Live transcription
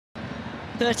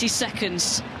30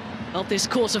 seconds of this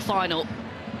quarter-final.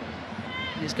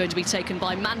 It's going to be taken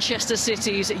by Manchester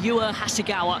City's Yua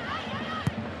Hasegawa.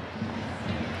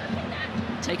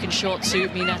 Taken short to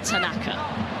Mina Tanaka.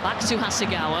 Back to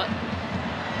Hasegawa.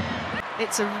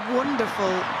 It's a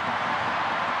wonderful...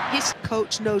 His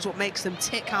coach knows what makes them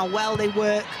tick, how well they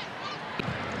work.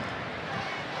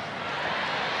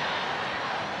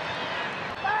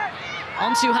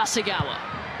 On to Hasegawa.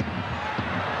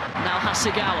 Now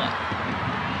Hasegawa.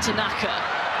 Tanaka.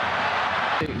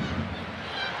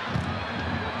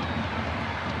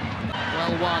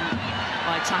 Well won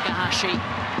by Takahashi.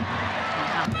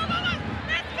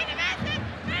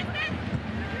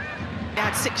 He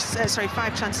had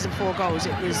 5 chances and 4 goals.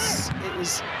 It was.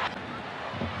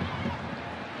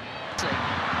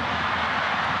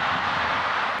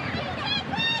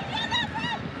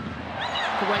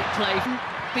 Great play.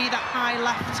 Be that high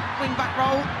left wing-back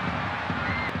role.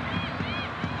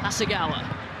 Hasegawa.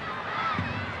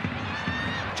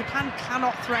 Japan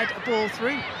cannot thread a ball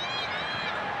through.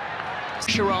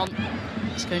 Sharon.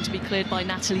 It's going to be cleared by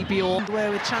Natalie Bjorn.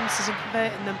 Where with chances of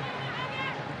converting them.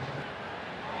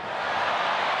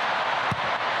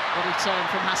 Body turn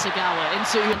from Hasegawa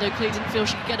into Ndokli, didn't feel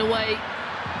she could get away.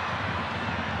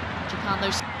 Japan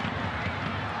though.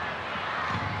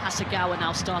 Hasegawa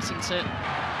now starting to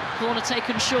corner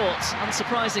taken short,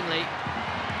 unsurprisingly.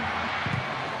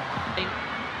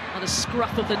 By the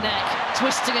scruff of the neck,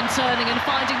 twisting and turning and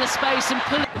finding the space and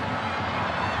pulling.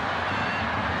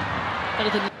 Better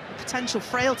than potential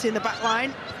frailty in the back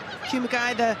line.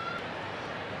 Kumagai, the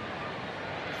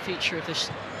feature of this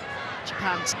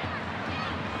Japan's.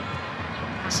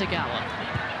 Hasegawa.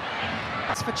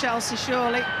 That's for Chelsea,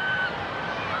 surely.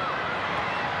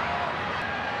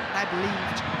 I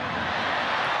believed.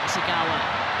 Hasegawa.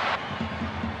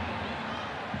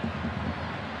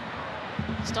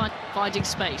 Start finding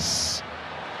space.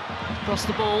 Across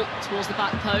the ball towards the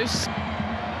back post.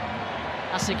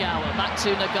 Hasegawa back to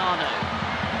Nagano.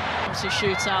 Wants to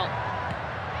shoot out.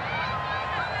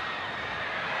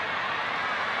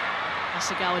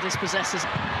 Hasegawa dispossesses,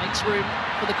 makes room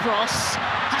for the cross.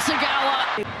 Hasegawa!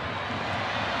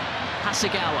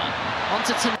 Hasegawa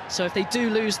onto so if they do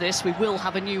lose this, we will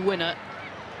have a new winner.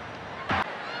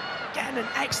 Getting an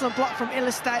excellent block from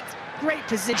Ilestedt. Great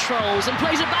position. Controls and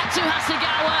plays it back to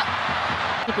Hasegawa.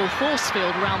 The ball force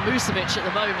field around Musovic at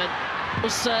the moment. It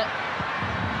was a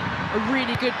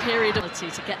really good period of ability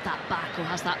to get that back, or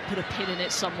has that put a pin in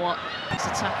it somewhat? It's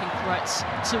attacking threats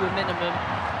to a minimum.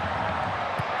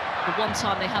 The one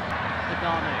time they have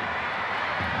Nagano.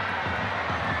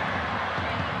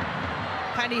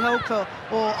 Penny hope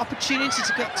or opportunity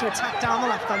to get to attack down the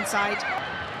left-hand side.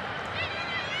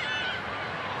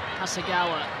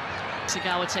 Hasegawa.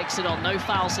 Hasegawa takes it on. No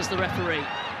foul, says the referee.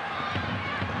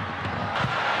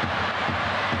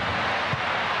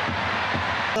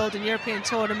 World and European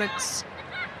tournaments.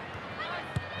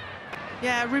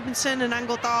 Yeah, Rubinson and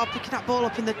Angeldal picking that ball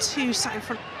up in the 2 sat in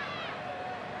front.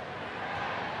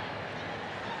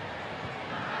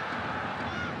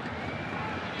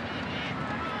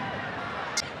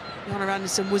 Johanna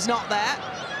Anderson was not there.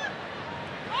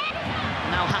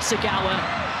 Now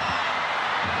Hasegawa.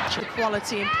 The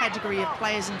quality and pedigree of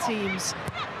players and teams.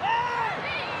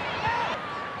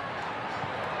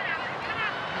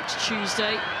 Next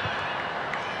Tuesday.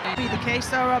 Be the case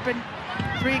though, Robin.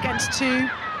 3 against 2.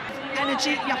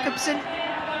 Energy, Jakobsen.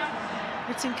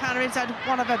 Ritin Canary's had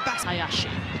one of her best. Hayashi.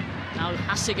 Now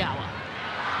Hasegawa.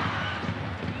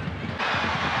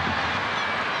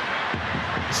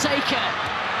 Seika.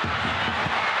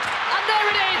 And there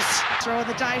it is! Throw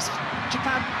the dice,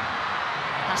 Japan.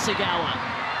 Hasegawa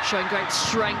showing great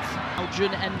strength.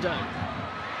 Aljun Endo.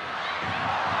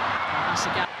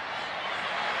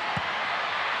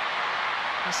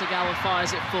 Hasegawa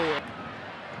fires it forward.